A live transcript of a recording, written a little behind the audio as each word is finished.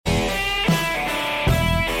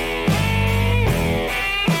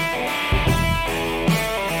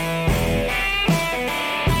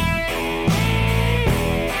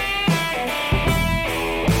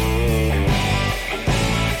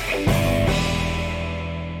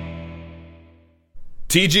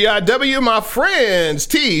TGIW, my friends,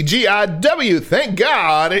 TGIW. Thank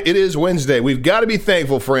God it is Wednesday. We've got to be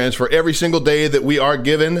thankful, friends, for every single day that we are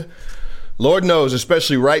given. Lord knows,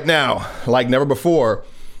 especially right now, like never before,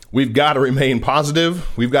 we've got to remain positive.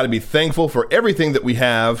 We've got to be thankful for everything that we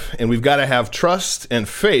have, and we've got to have trust and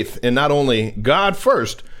faith in not only God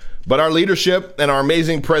first, but our leadership and our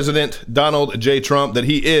amazing President, Donald J. Trump, that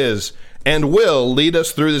he is and will lead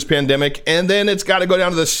us through this pandemic. And then it's got to go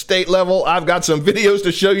down to the state level. I've got some videos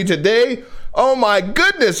to show you today. Oh my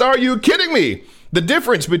goodness, are you kidding me? The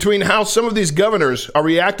difference between how some of these governors are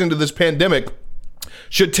reacting to this pandemic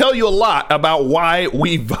should tell you a lot about why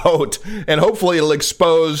we vote. And hopefully it'll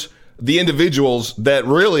expose the individuals that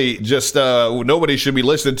really just nobody should be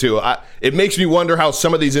listened to. It makes me wonder how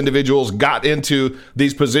some of these individuals got into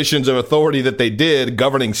these positions of authority that they did,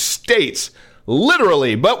 governing states.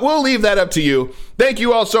 Literally, but we'll leave that up to you. Thank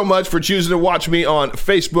you all so much for choosing to watch me on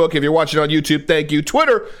Facebook. If you're watching on YouTube, thank you.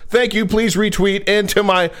 Twitter, thank you. Please retweet. And to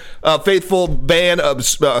my faithful band of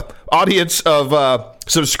audience of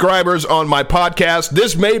subscribers on my podcast,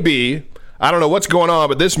 this may be, I don't know what's going on,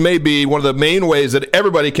 but this may be one of the main ways that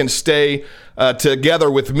everybody can stay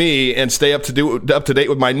together with me and stay up to date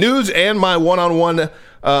with my news and my one-on-one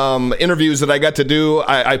interviews that I got to do.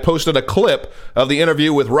 I posted a clip of the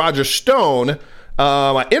interview with Roger Stone.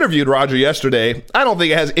 I interviewed Roger yesterday. I don't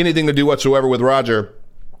think it has anything to do whatsoever with Roger,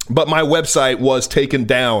 but my website was taken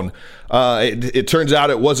down. It turns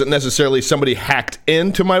out it wasn't necessarily somebody hacked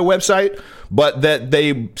into my website, but that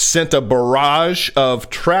they sent a barrage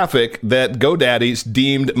of traffic that GoDaddy's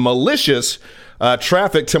deemed malicious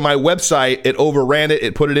traffic to my website. It overran it.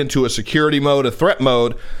 It put it into a security mode, a threat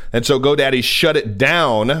mode. And so GoDaddy shut it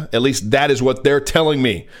down. At least that is what they're telling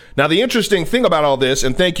me. Now, the interesting thing about all this,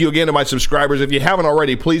 and thank you again to my subscribers. If you haven't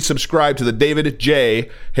already, please subscribe to the David J.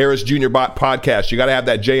 Harris Jr. podcast. You got to have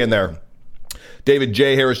that J in there. David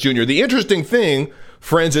J. Harris Jr. The interesting thing,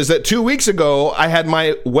 friends, is that 2 weeks ago, I had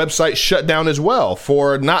my website shut down as well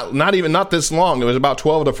for not this long. It was about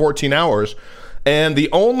 12 to 14 hours. And the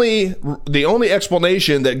only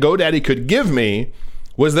explanation that GoDaddy could give me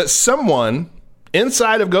was that someone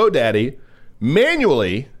inside of GoDaddy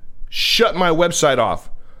manually shut my website off.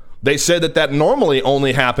 They said that normally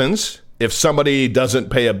only happens if somebody doesn't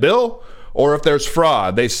pay a bill or if there's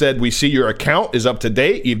fraud. They said, we see your account is up to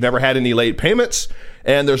date. You've never had any late payments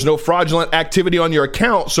and there's no fraudulent activity on your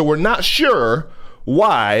account. So we're not sure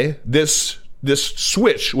why this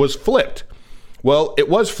switch was flipped. Well, it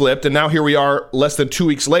was flipped, and now here we are less than 2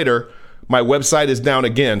 weeks later. My website is down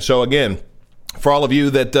again. So again, for all of you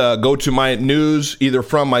that go to my news, either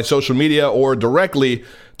from my social media or directly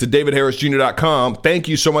to davidharrisjr.com, thank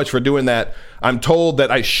you so much for doing that. I'm told that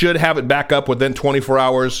I should have it back up within 24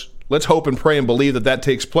 hours. Let's hope and pray and believe that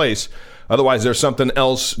takes place. Otherwise, there's something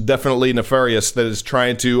else definitely nefarious that is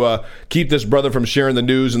trying to keep this brother from sharing the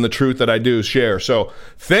news and the truth that I do share. So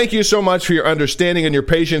thank you so much for your understanding and your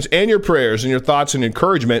patience and your prayers and your thoughts and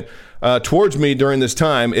encouragement towards me during this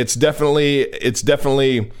time. It's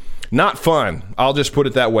definitely not fun. I'll just put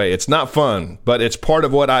it that way. It's not fun, but it's part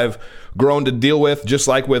of what I've grown to deal with. Just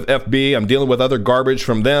like with FB, I'm dealing with other garbage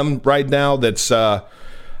from them right now that's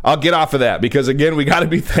I'll get off of that because, again, we got to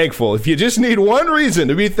be thankful. If you just need one reason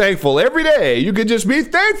to be thankful every day, you could just be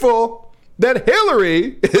thankful that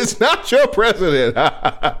Hillary is not your president.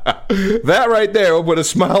 That right there will put a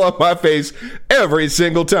smile on my face every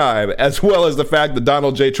single time, as well as the fact that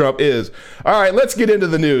Donald J. Trump is. All right, let's get into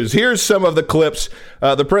the news. Here's some of the clips.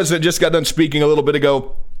 The president just got done speaking a little bit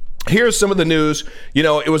ago. Here's some of the news. You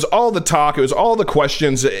know, it was all the talk. It was all the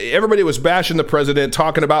questions. Everybody was bashing the president,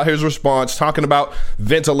 talking about his response, talking about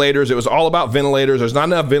ventilators. It was all about ventilators. There's not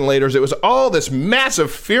enough ventilators. It was all this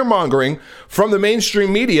massive fear-mongering from the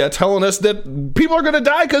mainstream media telling us that people are going to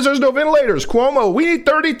die because there's no ventilators. Cuomo, we need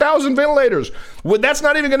 30,000 ventilators. Well, that's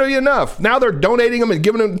not even going to be enough. Now they're donating them and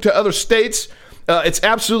giving them to other states. It's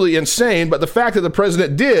absolutely insane, but the fact that the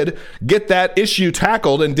president did get that issue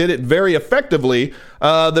tackled and did it very effectively,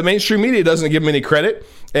 the mainstream media doesn't give him any credit,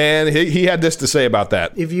 and he had this to say about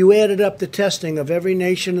that. If you added up the testing of every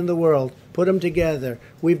nation in the world, put them together,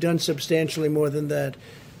 we've done substantially more than that.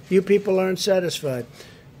 You people aren't satisfied.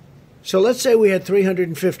 So let's say we had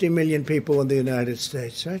 350 million people in the United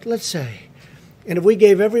States, right? Let's say. And if we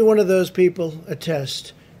gave every one of those people a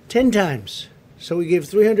test 10 times, so we give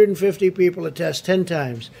 350 people a test 10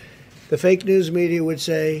 times. The fake news media would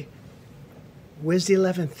say, where's the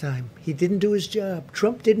 11th time? He didn't do his job.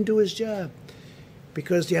 Trump didn't do his job.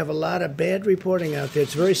 Because you have a lot of bad reporting out there.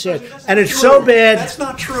 It's very sad. And it's so bad. That's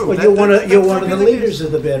not true. Well, you're one of the leaders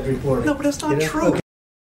of the bad reporting. No, but that's not true. Okay.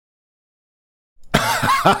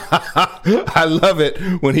 I love it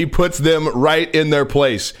when he puts them right in their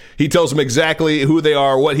place. He tells them exactly who they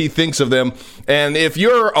are, what he thinks of them. And if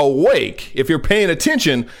you're awake, if you're paying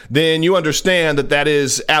attention, then you understand that that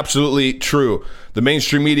is absolutely true. The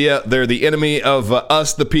mainstream media, they're the enemy of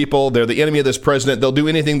us, the people. They're the enemy of this president. They'll do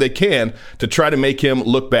anything they can to try to make him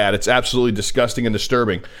look bad. It's absolutely disgusting and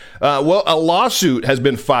disturbing. Well, a lawsuit has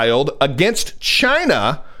been filed against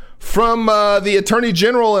China from the Attorney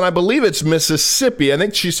General, and I believe it's Mississippi. I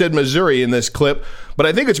think she said Missouri in this clip, but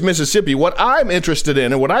I think it's Mississippi. What I'm interested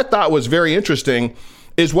in, and what I thought was very interesting,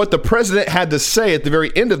 is what the president had to say at the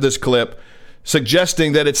very end of this clip,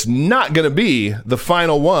 suggesting that it's not going to be the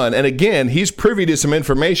final one. And again, he's privy to some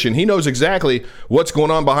information. He knows exactly what's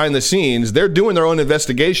going on behind the scenes. They're doing their own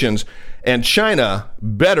investigations, and China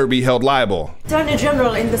better be held liable. Attorney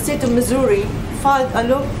General in the state of Missouri filed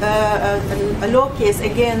a law case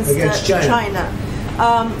against China,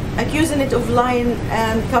 accusing it of lying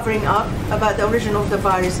and covering up about the origin of the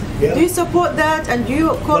virus. Yeah. Do you support that? And do you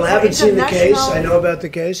call for international... Well, I haven't seen the case. I know about the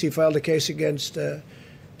case. He filed a case against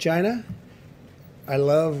China. I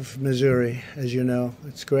love Missouri, as you know.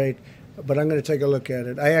 It's great. But I'm going to take a look at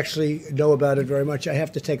it. I actually know about it very much. I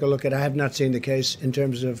have to take a look at it. I have not seen the case in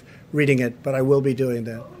terms of reading it, but I will be doing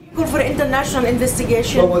that. Call for international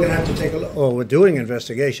investigation. Well, we're going to have to take a look. Oh, we're doing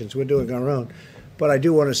investigations. We're doing our own. But I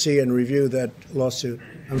do want to see and review that lawsuit.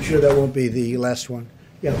 I'm sure that won't be the last one.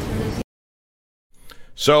 Yeah.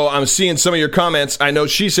 So I'm seeing some of your comments. I know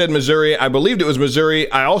she said Missouri. I believed it was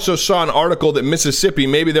Missouri. I also saw an article that Mississippi,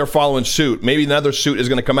 maybe they're following suit. Maybe another suit is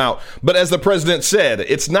going to come out. But as the president said,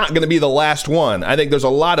 it's not going to be the last one. I think there's a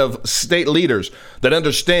lot of state leaders that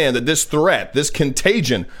understand that this threat, this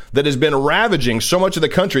contagion that has been ravaging so much of the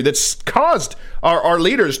country, that's caused our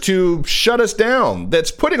leaders to shut us down,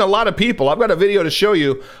 that's putting a lot of people. I've got a video to show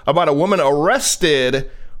you about a woman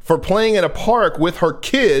arrested for playing in a park with her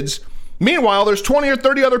kids. Meanwhile, there's 20 or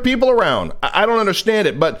 30 other people around. I don't understand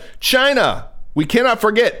it. But China, we cannot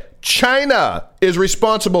forget, China is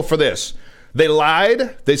responsible for this. They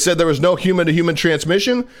lied. They said there was no human-to-human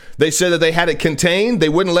transmission. They said that they had it contained. They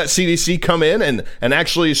wouldn't let CDC come in and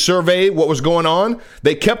actually survey what was going on.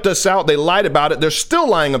 They kept us out. They lied about it. They're still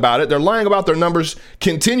lying about it. They're lying about their numbers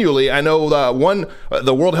continually. I know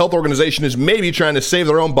the World Health Organization is maybe trying to save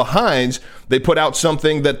their own behinds. They put out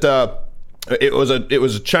something that it was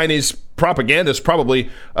a Chinese propagandist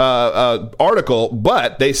probably article,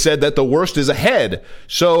 but they said that the worst is ahead.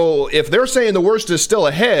 So if they're saying the worst is still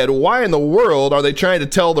ahead, why in the world are they trying to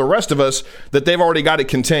tell the rest of us that they've already got it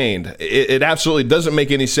contained? It absolutely doesn't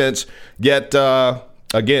make any sense. Yet,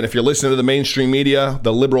 again, if you're listening to the mainstream media,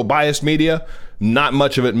 the liberal biased media, not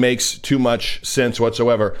much of it makes too much sense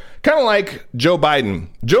whatsoever. Kind of like Joe Biden.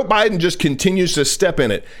 Joe Biden just continues to step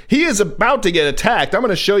in it. He is about to get attacked. I'm going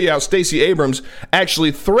to show you how Stacey Abrams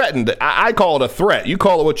actually threatened. I call it a threat. You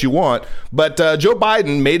call it what you want. But Joe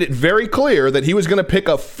Biden made it very clear that he was going to pick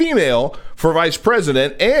a female for vice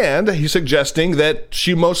president, and he's suggesting that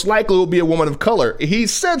she most likely will be a woman of color. He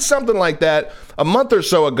said something like that a month or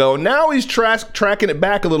so ago. Now he's tracking it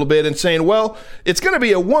back a little bit and saying, well, it's going to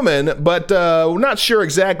be a woman, but we're not sure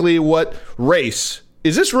exactly what race.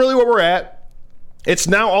 Is this really where we're at? It's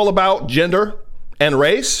now all about gender and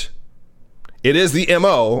race? It is the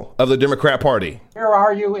MO of the Democrat Party. Where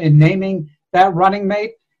are you in naming that running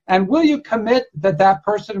mate? And will you commit that that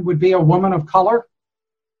person would be a woman of color?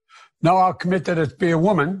 No, I'll commit that it be a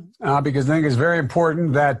woman because I think it's very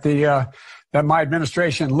important that that my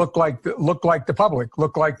administration look like the public,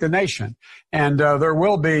 look like the nation. And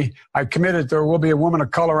I committed there will be a woman of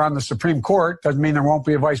color on the Supreme Court. Doesn't mean there won't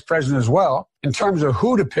be a vice president as well. In terms of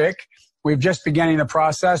who to pick, we've just beginning the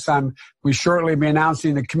process. We shortly be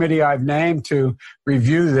announcing the committee I've named to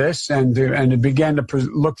review this and to begin to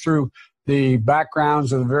look through the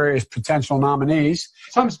backgrounds of the various potential nominees.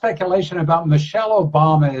 Some speculation about Michelle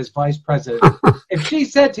Obama as vice president. If she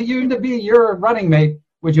said to you to be your running mate,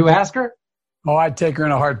 would you ask her? Oh, I'd take her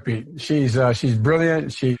in a heartbeat. She's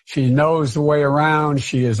brilliant. She knows the way around.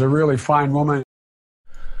 She is a really fine woman.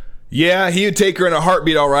 Yeah, he would take her in a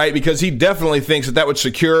heartbeat, all right, because he definitely thinks that would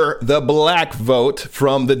secure the black vote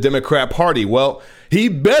from the Democrat Party. Well, he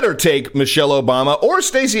better take Michelle Obama or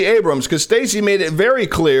Stacey Abrams, because Stacey made it very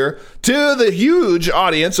clear to the huge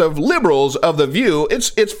audience of liberals of The View.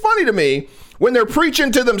 It's funny to me when they're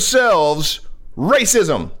preaching to themselves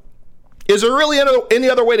racism. Is there really any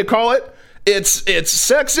other way to call it? It's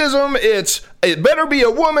sexism. It better be a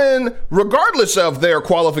woman, regardless of their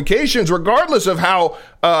qualifications, regardless of how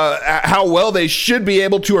well they should be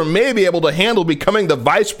able to or may be able to handle becoming the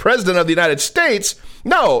vice president of the United States.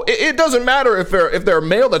 No, it doesn't matter if they're a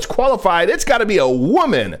male that's qualified. It's got to be a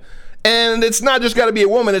woman. And it's not just got to be a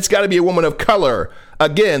woman, it's got to be a woman of color.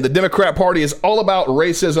 Again, the Democrat Party is all about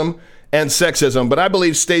racism and sexism, but I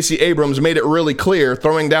believe Stacey Abrams made it really clear,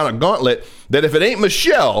 throwing down a gauntlet, that if it ain't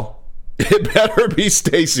Michelle, it better be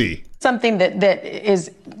Stacey. Something that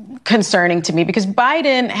is concerning to me, because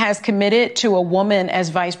Biden has committed to a woman as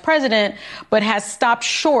vice president, but has stopped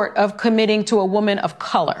short of committing to a woman of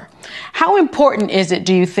color. How important is it,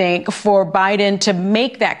 do you think, for Biden to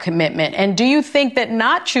make that commitment? And do you think that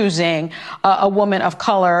not choosing a woman of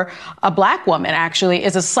color, a black woman actually,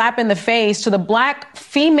 is a slap in the face to the black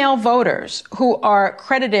female voters who are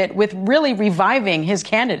credited with really reviving his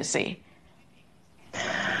candidacy?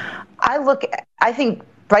 I think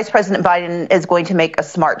Vice President Biden is going to make a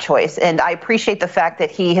smart choice, and I appreciate the fact that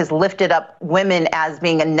he has lifted up women as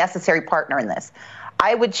being a necessary partner in this.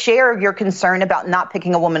 I would share your concern about not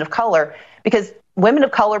picking a woman of color, because women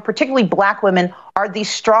of color, particularly black women, are the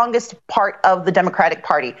strongest part of the Democratic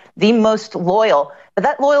Party, the most loyal. But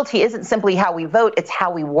that loyalty isn't simply how we vote, it's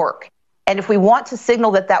how we work. And if we want to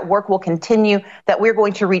signal that that work will continue, that we're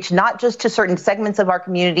going to reach not just to certain segments of our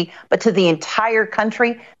community, but to the entire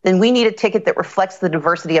country, then we need a ticket that reflects the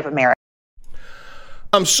diversity of America.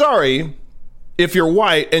 I'm sorry if you're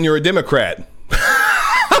white and you're a Democrat.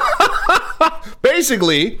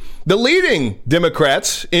 Basically, the leading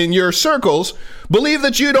Democrats in your circles believe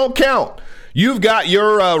that you don't count. You've got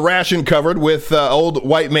your ration covered with old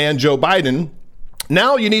white man Joe Biden.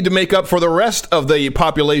 Now you need to make up for the rest of the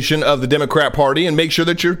population of the Democrat Party and make sure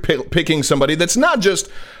that you're picking somebody that's not just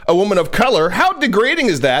a woman of color. How degrading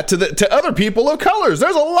is that to other people of colors?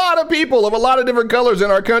 There's a lot of people of a lot of different colors in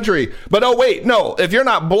our country. But oh, wait, no, if you're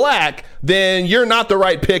not black, then you're not the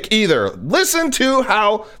right pick either. Listen to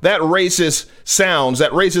how that racism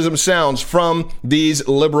sounds from these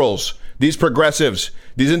liberals, these progressives,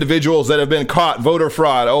 these individuals that have been caught voter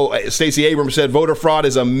fraud. Oh, Stacey Abrams said voter fraud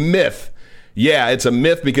is a myth. Yeah, it's a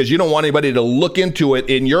myth because you don't want anybody to look into it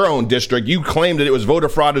in your own district. You claimed that it was voter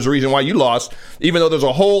fraud as the reason why you lost, even though there's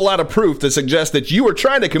a whole lot of proof to suggest that you were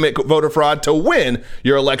trying to commit voter fraud to win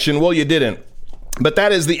your election. Well, you didn't. But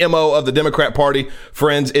that is the MO of the Democrat Party,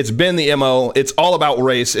 friends. It's been the MO. It's all about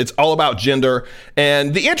race. It's all about gender.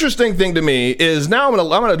 And the interesting thing to me is now I'm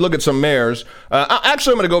going to look at some mayors.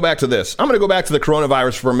 Actually, I'm going to go back to this. I'm going to go back to the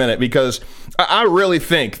coronavirus for a minute because I really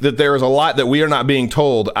think that there is a lot that we are not being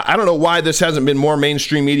told. I don't know why this hasn't been more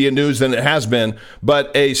mainstream media news than it has been,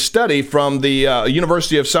 but a study from the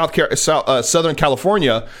University of Southern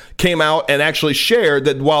California came out and actually shared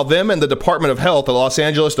that while them and the Department of Health, the Los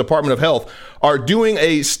Angeles Department of Health, are doing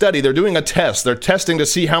a study, they're doing a test. They're testing to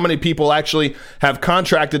see how many people actually have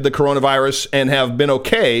contracted the coronavirus and have been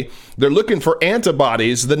okay. They're looking for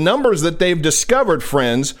antibodies. The numbers that they've discovered,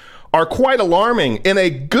 friends, are quite alarming in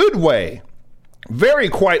a good way. Very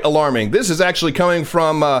quite alarming. This is actually coming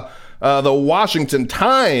from the Washington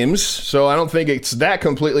Times, so I don't think it's that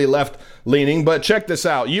completely left-leaning, but check this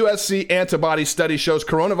out. USC antibody study shows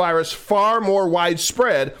coronavirus far more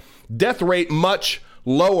widespread, death rate much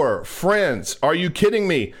lower. Friends, are you kidding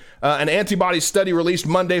me? An antibody study released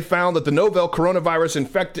Monday found that the novel coronavirus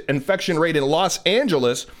infection rate in Los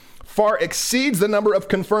Angeles far exceeds the number of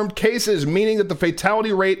confirmed cases, meaning that the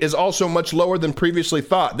fatality rate is also much lower than previously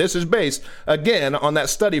thought. This is based, again, on that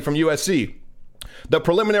study from USC. The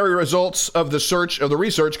preliminary results of the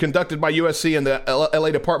research conducted by USC and the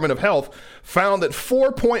LA Department of Health found that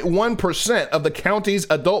 4.1% of the county's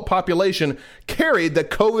adult population carried the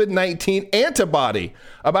COVID-19 antibody,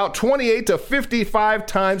 about 28 to 55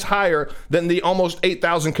 times higher than the almost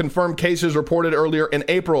 8,000 confirmed cases reported earlier in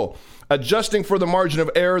April. Adjusting for the margin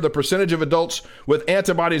of error, the percentage of adults with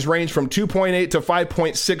antibodies range from 2.8 to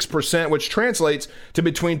 5.6%, which translates to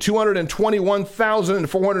between 221,000 and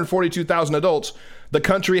 442,000 adults. The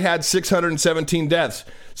country had 617 deaths.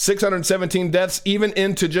 617 deaths, even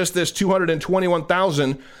into just this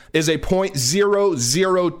 221,000, is a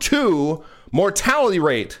 0.002 mortality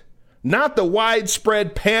rate. Not the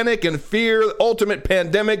widespread panic and fear, ultimate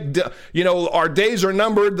pandemic. Our days are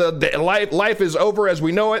numbered. The life is over as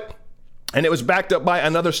we know it. And it was backed up by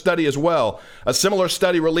another study as well. A similar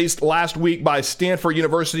study released last week by Stanford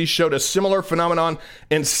University showed a similar phenomenon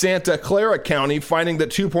in Santa Clara County, finding that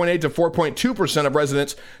 2.8 to 4.2% of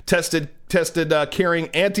residents tested carrying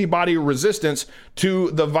antibody resistance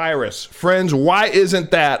to the virus. Friends, why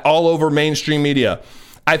isn't that all over mainstream media?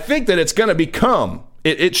 I think that it's going to become.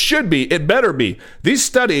 It should be. It better be. These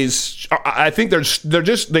studies, I think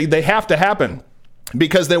they have to happen,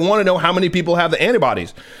 because they want to know how many people have the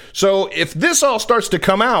antibodies. So if this all starts to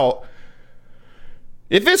come out,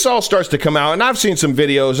 If this all starts to come out, and I've seen some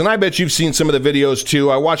videos, and I bet you've seen some of the videos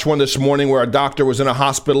too. I watched one this morning where a doctor was in a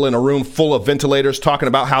hospital in a room full of ventilators talking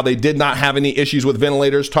about how they did not have any issues with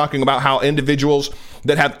ventilators, talking about how individuals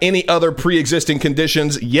that have any other pre-existing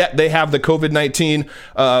conditions, yet they have the COVID-19,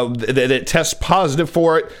 that it tests positive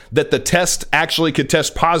for it, that the test actually could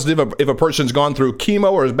test positive if a person's gone through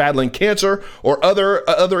chemo or is battling cancer or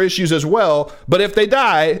other issues as well. But if they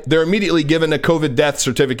die, they're immediately given a COVID death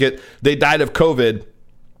certificate. They died of COVID.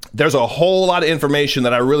 There's a whole lot of information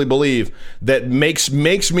that I really believe that makes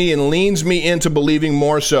me and leans me into believing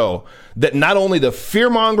more so that not only the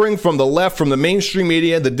fear-mongering from the left, from the mainstream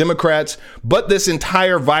media, the Democrats, but this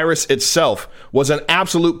entire virus itself was an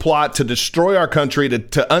absolute plot to destroy our country,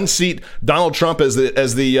 to unseat Donald Trump as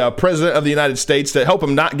the president of the United States, to help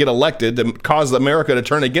him not get elected, to cause America to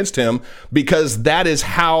turn against him, because that is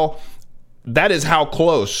how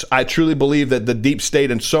close I truly believe that the deep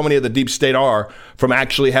state and so many of the deep state are from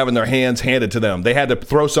actually having their hands handed to them. They had to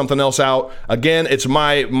throw something else out. Again, it's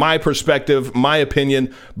my perspective, my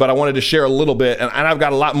opinion, but I wanted to share a little bit, and I've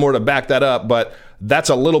got a lot more to back that up, but that's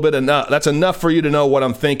a little bit enough. That's enough for you to know what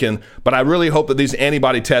I'm thinking. But I really hope that these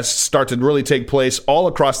antibody tests start to really take place all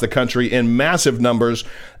across the country in massive numbers,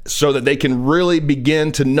 so that they can really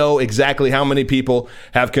begin to know exactly how many people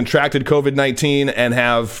have contracted COVID-19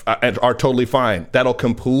 and are totally fine. That'll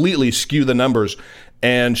completely skew the numbers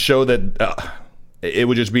and show that it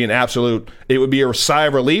would just be it would be a sigh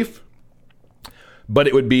of relief, but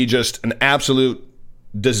it would be just an absolute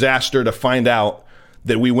disaster to find out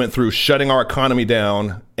that we went through shutting our economy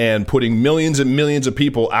down and putting millions and millions of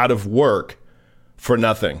people out of work for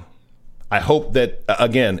nothing. I hope that,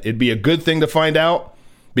 again, it'd be a good thing to find out,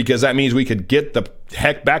 because that means we could get the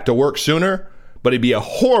heck back to work sooner, but it'd be a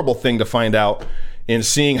horrible thing to find out in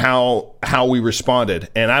seeing how we responded.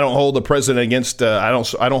 And I don't hold the president against, I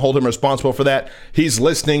don't hold him responsible for that. He's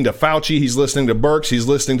listening to Fauci, he's listening to Birx, he's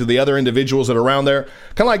listening to the other individuals that are around there.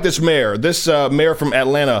 Kind of like this mayor from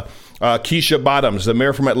Atlanta, Keisha Bottoms, the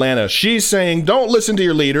mayor from Atlanta. She's saying, don't listen to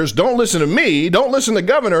your leaders, don't listen to me, don't listen to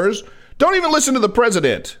governors, don't even listen to the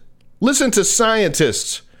president. Listen to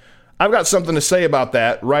scientists. I've got something to say about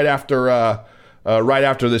that right after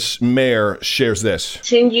this mayor shares this.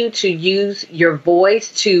 Continue to use your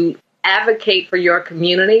voice to advocate for your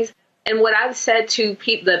communities. And what I've said to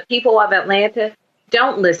the people of Atlanta,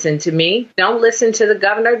 don't listen to me. Don't listen to the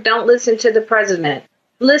governor. Don't listen to the president.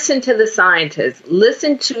 Listen to the scientists.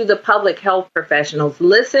 Listen to the public health professionals.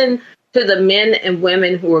 Listen to the men and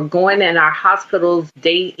women who are going in our hospitals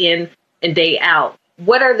day in and day out.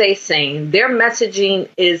 What are they saying? Their messaging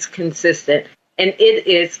is consistent, and it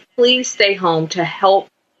is, please stay home to help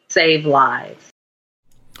save lives.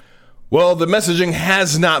 Well, the messaging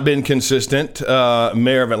has not been consistent,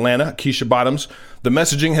 Mayor of Atlanta, Keisha Bottoms. The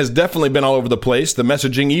messaging has definitely been all over the place. The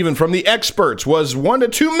messaging, even from the experts, was 1 to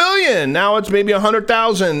 2 million. Now it's maybe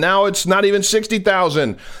 100,000. Now it's not even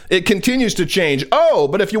 60,000. It continues to change. Oh,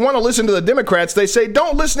 but if you want to listen to the Democrats, they say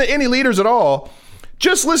don't listen to any leaders at all.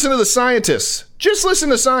 Just listen to the scientists. Just listen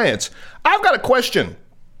to science. I've got a question.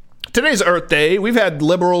 Today's Earth Day. We've had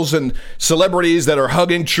liberals and celebrities that are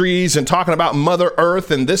hugging trees and talking about Mother Earth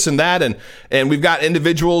and this and that. And we've got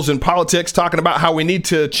individuals in politics talking about how we need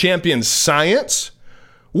to champion science.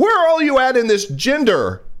 Where are all you at in this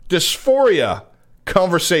gender dysphoria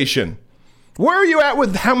conversation? Where are you at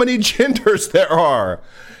with how many genders there are?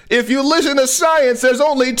 If you listen to science, there's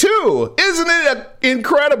only 2. Isn't it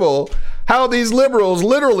incredible how these liberals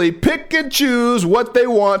literally pick and choose what they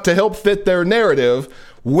want to help fit their narrative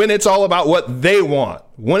when it's all about what they want?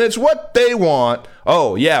 When it's what they want,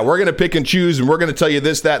 oh yeah, we're going to pick and choose and we're going to tell you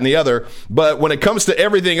this, that, and the other. But when it comes to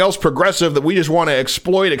everything else progressive that we just want to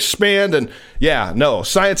exploit, expand, and yeah, no.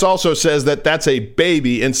 Science also says that that's a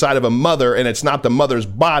baby inside of a mother, and it's not the mother's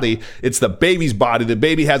body, it's the baby's body. The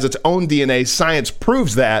baby has its own DNA. Science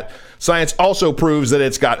proves that. Science also proves that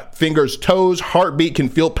it's got fingers, toes, heartbeat, can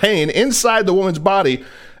feel pain inside the woman's body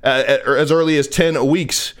as early as 10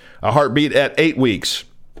 weeks, a heartbeat at 8 weeks.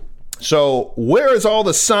 So where is all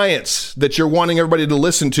the science that you're wanting everybody to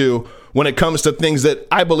listen to when it comes to things that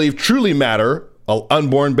I believe truly matter,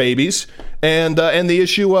 unborn babies, and the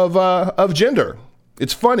issue of gender?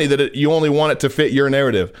 It's funny that you only want it to fit your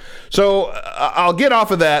narrative. So I'll get off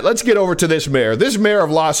of that. Let's get over to this mayor. This mayor of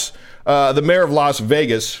the mayor of Las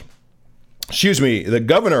Vegas. Excuse me, the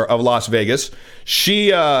governor of Las Vegas.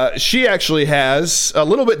 She actually has a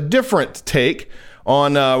little bit different take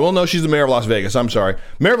on, well, no, she's the mayor of Las Vegas. I'm sorry.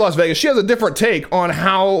 Mayor of Las Vegas. She has a different take on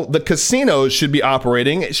how the casinos should be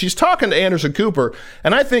operating. She's talking to Anderson Cooper,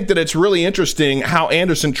 and I think that it's really interesting how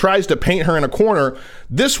Anderson tries to paint her in a corner.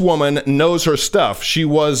 This woman knows her stuff. She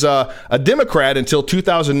was a Democrat until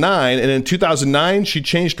 2009, and in 2009, she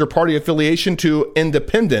changed her party affiliation to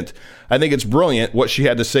Independent. I think it's brilliant what she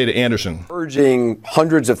had to say to Anderson. Urging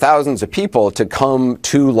hundreds of thousands of people to come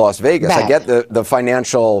to Las Vegas. I get the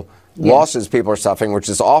financial losses people are suffering, which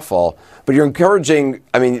is awful. But you're encouraging,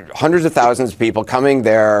 hundreds of thousands of people coming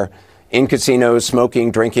there in casinos,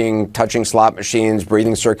 smoking, drinking, touching slot machines,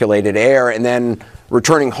 breathing circulated air, and then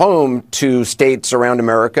returning home to states around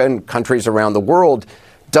America and countries around the world.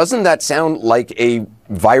 Doesn't that sound like a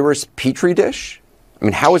virus petri dish?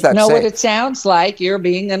 How is that safe? What it sounds like? You're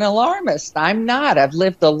being an alarmist. I'm not. I've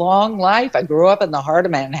lived a long life. I grew up in the heart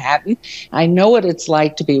of Manhattan. I know what it's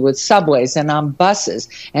like to be with subways and on buses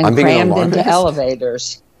and crammed into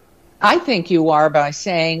elevators. I think you are by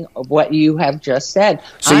saying what you have just said.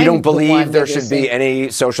 So you don't believe there should be any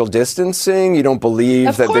social distancing? You don't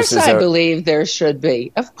believe that this is Of course I believe there should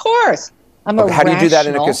be. Of course. How do you do that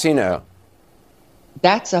in a casino?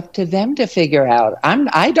 That's up to them to figure out.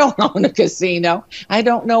 I don't own a casino. I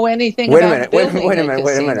don't know anything about building Wait a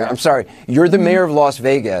minute. I'm sorry. You're the mayor of Las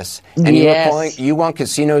Vegas, and you want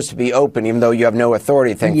casinos to be open, even though you have no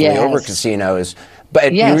authority, thankfully, over casinos.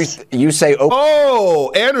 But you say open.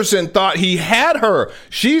 Oh, Anderson thought he had her.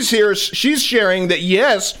 She's here. She's sharing that,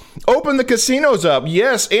 yes, open the casinos up.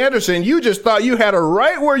 Yes, Anderson, you just thought you had her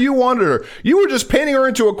right where you wanted her. You were just painting her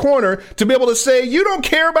into a corner to be able to say you don't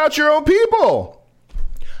care about your own people.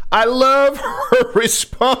 I love her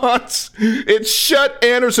response. It shut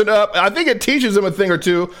Anderson up. I think it teaches him a thing or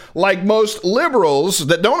two, like most liberals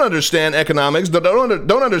that don't understand economics, that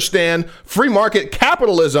don't understand free market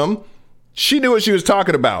capitalism. She knew what she was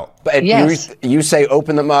talking about. But you say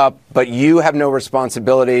open them up, but you have no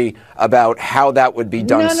responsibility about how that would be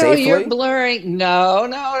done safely? No, you're blurring.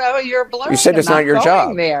 No, you're blurring. You said it's not your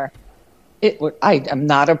job. There. I am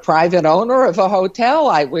not a private owner of a hotel.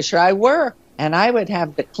 I wish I were. And I would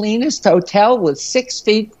have the cleanest hotel with 6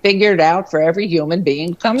 feet figured out for every human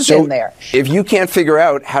being comes in there. If you can't figure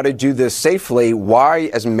out how to do this safely,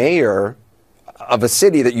 why, as mayor of a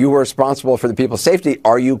city that you were responsible for the people's safety,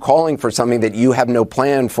 are you calling for something that you have no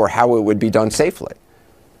plan for how it would be done safely?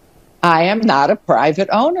 I am not a private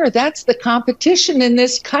owner. That's the competition in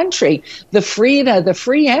this country, the free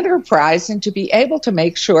enterprise, and to be able to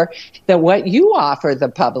make sure that what you offer the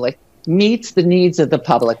public meets the needs of the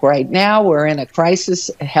public. Right now, we're in a crisis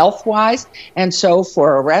health-wise, and so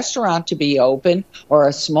for a restaurant to be open or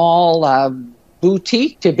a small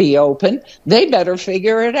boutique to be open, they better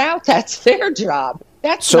figure it out. That's their job.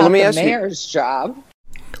 That's not the mayor's job.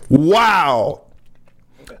 Wow.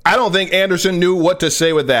 I don't think Anderson knew what to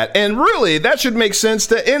say with that. And really, that should make sense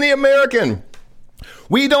to any American.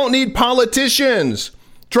 We don't need politicians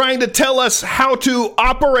trying to tell us how to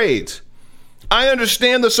operate. I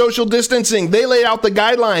understand the social distancing. They lay out the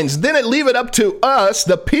guidelines. Then leave it up to us,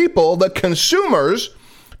 the people, the consumers,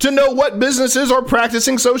 to know what businesses are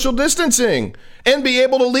practicing social distancing and be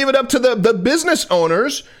able to leave it up to the business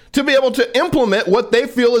owners to be able to implement what they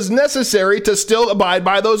feel is necessary to still abide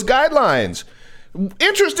by those guidelines.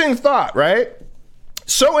 Interesting thought, right?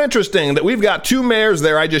 So interesting that we've got 2 mayors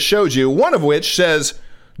there I just showed you, one of which says,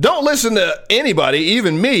 don't listen to anybody,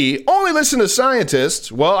 even me. Only listen to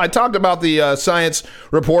scientists. Well, I talked about the science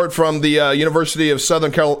report from the University of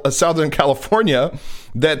Southern California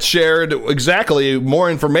that shared exactly more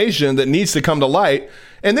information that needs to come to light.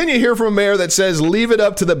 And then you hear from a mayor that says, leave it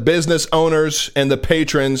up to the business owners and the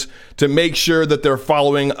patrons to make sure that they're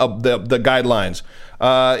following the guidelines.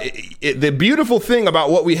 The beautiful thing about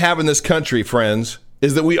what we have in this country, friends,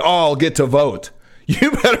 is that we all get to vote.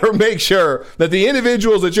 You better make sure that the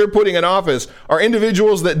individuals that you're putting in office are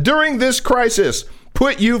individuals that during this crisis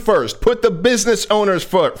put you first, put the business owners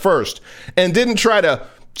first, and didn't try to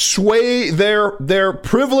sway their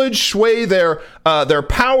privilege, sway their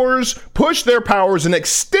powers, push their powers, and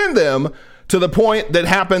extend them to the point that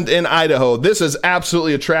happened in Idaho. This is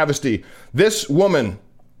absolutely a travesty. This woman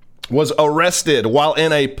was arrested while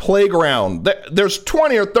in a playground. There's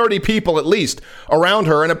 20 or 30 people at least around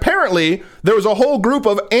her, and apparently there was a whole group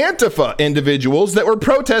of Antifa individuals that were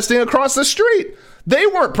protesting across the street. They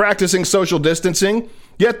weren't practicing social distancing,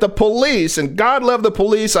 yet the police, and God love the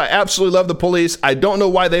police, I absolutely love the police. I don't know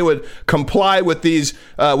why they would comply with these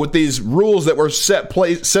rules that were set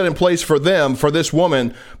in place for them, for this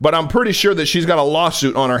woman, but I'm pretty sure that she's got a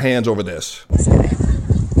lawsuit on her hands over this.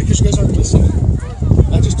 Because you guys aren't listening.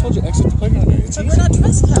 I just told you, exit the playground area. But we're not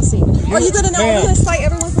trespassing. Are you going to cite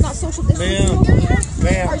everyone for not social distancing over here?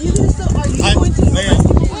 Ma'am. Are you going to arrest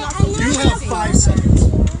people for not social distancing? You have 5 seconds.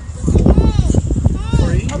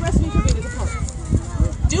 Arrest me for being in the park.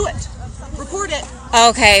 Do it. Report it.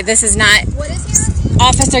 Okay, this is not...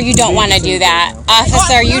 Officer, you don't want to do that.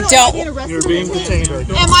 Officer, you don't... You're being detained right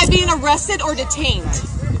now. Am I being arrested or detained?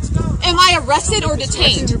 Am I arrested or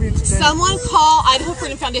detained? Someone call Idaho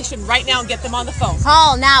Freedom Foundation right now and get them on the phone.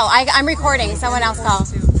 Call now. I'm recording. Someone else call.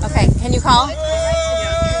 Okay, can you call?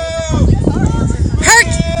 Her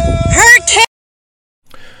kid.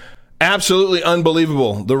 Absolutely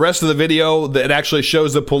unbelievable. The rest of the video that actually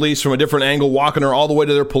shows the police from a different angle walking her all the way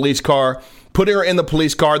to their police car, putting her in the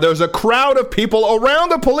police car. There's a crowd of people around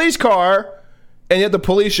the police car, and yet the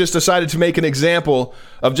police just decided to make an example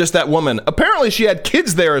of just that woman. Apparently she had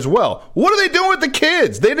kids there as well. What are they doing with the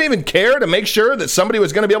kids? They didn't even care to make sure that somebody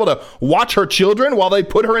was going to be able to watch her children while they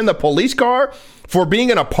put her in the police car for being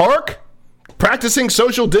in a park, practicing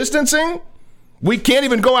social distancing. We can't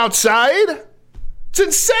even go outside. It's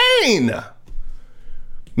insane.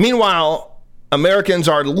 Meanwhile, Americans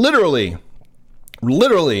are literally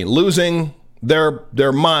losing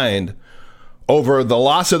their mind over the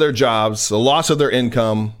loss of their jobs, the loss of their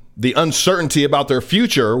income, the uncertainty about their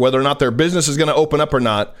future, whether or not their business is going to open up or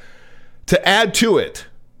not. To add to it,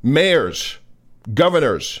 mayors,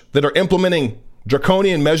 governors that are implementing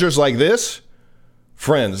draconian measures like this,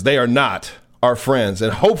 friends, they are not our friends.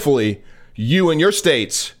 And hopefully you and your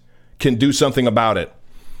states can do something about it.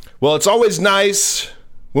 Well, it's always nice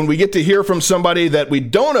when we get to hear from somebody that we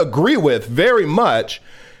don't agree with very much.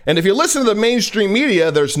 And if you listen to the mainstream media,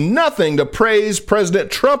 there's nothing to praise President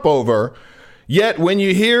Trump over. Yet when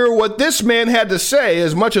you hear what this man had to say,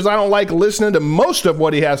 as much as I don't like listening to most of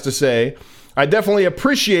what he has to say, I definitely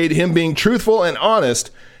appreciate him being truthful and honest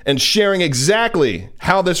and sharing exactly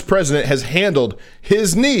how this president has handled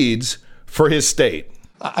his needs for his state.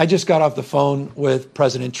 I just got off the phone with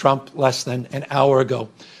President Trump less than an hour ago.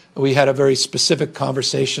 We had a very specific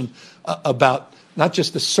conversation about not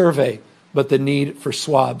just the survey, but the need for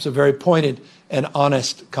swabs, a very pointed and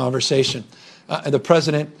honest conversation. And the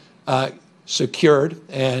president secured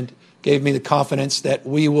and gave me the confidence that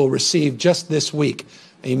we will receive just this week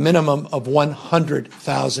a minimum of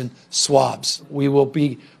 100,000 swabs. We will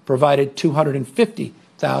be provided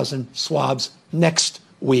 250,000 swabs next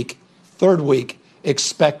week. Third week,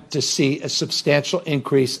 expect to see a substantial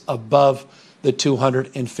increase above the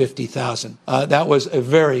 250,000. That was a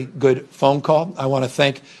very good phone call. I want to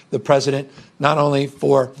thank the president not only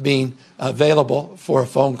for being available for a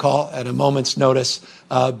phone call at a moment's notice,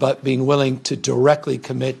 but being willing to directly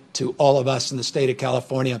commit to all of us in the state of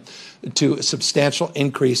California to a substantial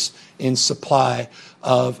increase in supply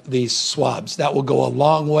of these swabs. That will go a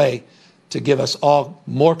long way to give us all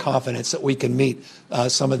more confidence that we can meet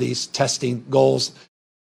some of these testing goals.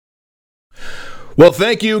 Well,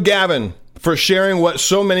 thank you, Gavin, for sharing what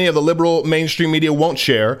so many of the liberal mainstream media won't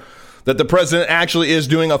share, that the president actually is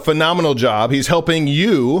doing a phenomenal job. He's helping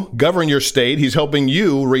you govern your state. He's helping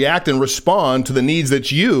you react and respond to the needs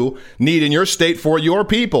that you need in your state for your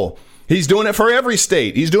people. He's doing it for every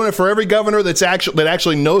state. He's doing it for every governor that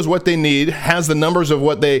actually knows what they need, has the numbers of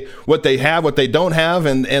what they have, what they don't have,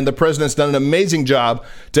 and the president's done an amazing job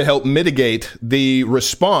to help mitigate the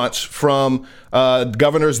response from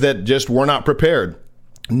governors that just were not prepared.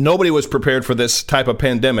 Nobody was prepared for this type of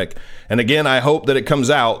pandemic. And again, I hope that it comes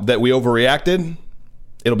out that we overreacted.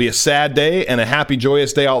 It'll be a sad day and a happy,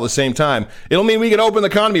 joyous day all at the same time. It'll mean we can open the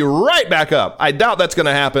economy right back up. I doubt that's going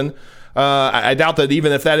to happen. I doubt that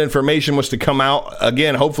even if that information was to come out,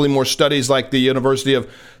 again, hopefully more studies like the University of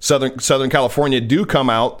Southern California do come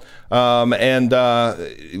out, and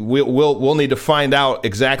we'll need to find out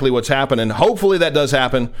exactly what's happening. Hopefully that does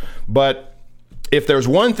happen. But if there's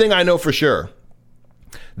one thing I know for sure,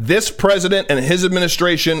 this president and his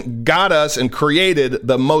administration got us and created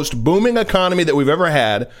the most booming economy that we've ever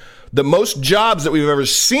had, the most jobs that we've ever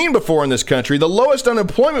seen before in this country, the lowest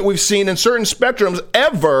unemployment we've seen in certain spectrums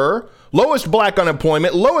ever, lowest black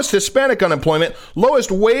unemployment, lowest Hispanic unemployment,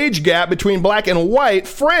 lowest wage gap between black and white.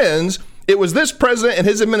 Friends, it was this president and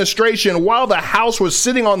his administration, while the House was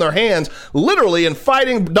sitting on their hands, literally, and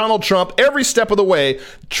fighting Donald Trump every step of the way,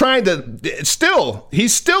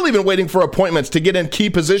 he's still even waiting for appointments to get in key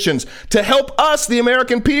positions to help us, the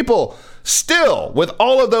American people. Still, with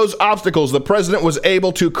all of those obstacles, the president was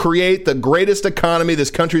able to create the greatest economy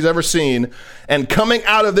this country's ever seen. And coming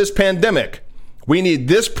out of this pandemic, we need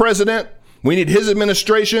this president, we need his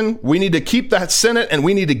administration, we need to keep that Senate, and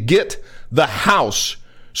we need to get the House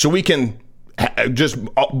so we can just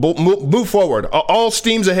move forward. All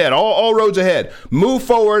steams ahead. All roads ahead. Move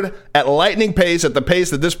forward at lightning pace, at the pace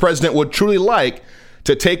that this president would truly like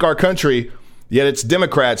to take our country. Yet it's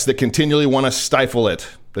Democrats that continually want to stifle it.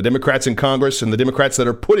 The Democrats in Congress and the Democrats that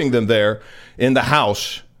are putting them there in the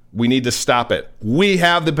House. We need to stop it. We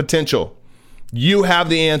have the potential. You have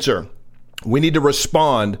the answer. We need to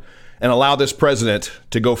respond and allow this president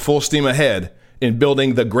to go full steam ahead in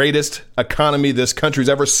building the greatest economy this country's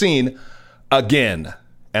ever seen again.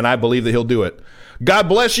 And I believe that he'll do it. God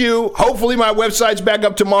bless you. Hopefully my website's back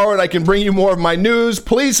up tomorrow and I can bring you more of my news.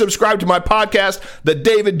 Please subscribe to my podcast, The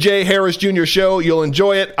David J. Harris Jr. Show. You'll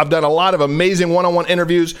enjoy it. I've done a lot of amazing one-on-one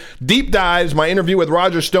interviews, deep dives. My interview with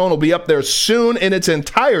Roger Stone will be up there soon in its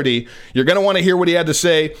entirety. You're going to want to hear what he had to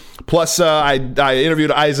say. Plus, I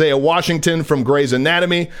interviewed Isaiah Washington from Grey's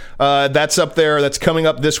Anatomy. That's up there. That's coming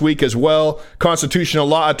up this week as well. Constitutional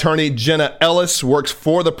law attorney Jenna Ellis works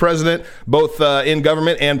for the president, both in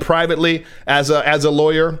government and privately as a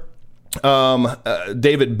lawyer.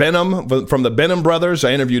 David Benham from the Benham brothers.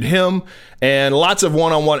 I interviewed him, and lots of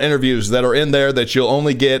one-on-one interviews that are in there that you'll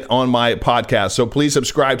only get on my podcast. So please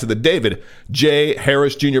subscribe to the David J.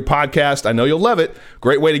 Harris Jr. podcast. I know you'll love it.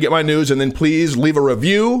 Great way to get my news. And then please leave a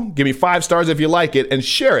review. Give me 5 stars if you like it, and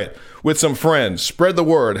share it with some friends. Spread the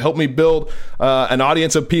word. Help me build an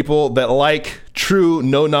audience of people that like true,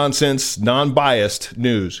 no-nonsense, non-biased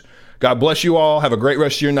news. God bless you all. Have a great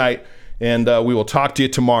rest of your night. And we will talk to you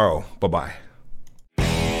tomorrow. Bye-bye.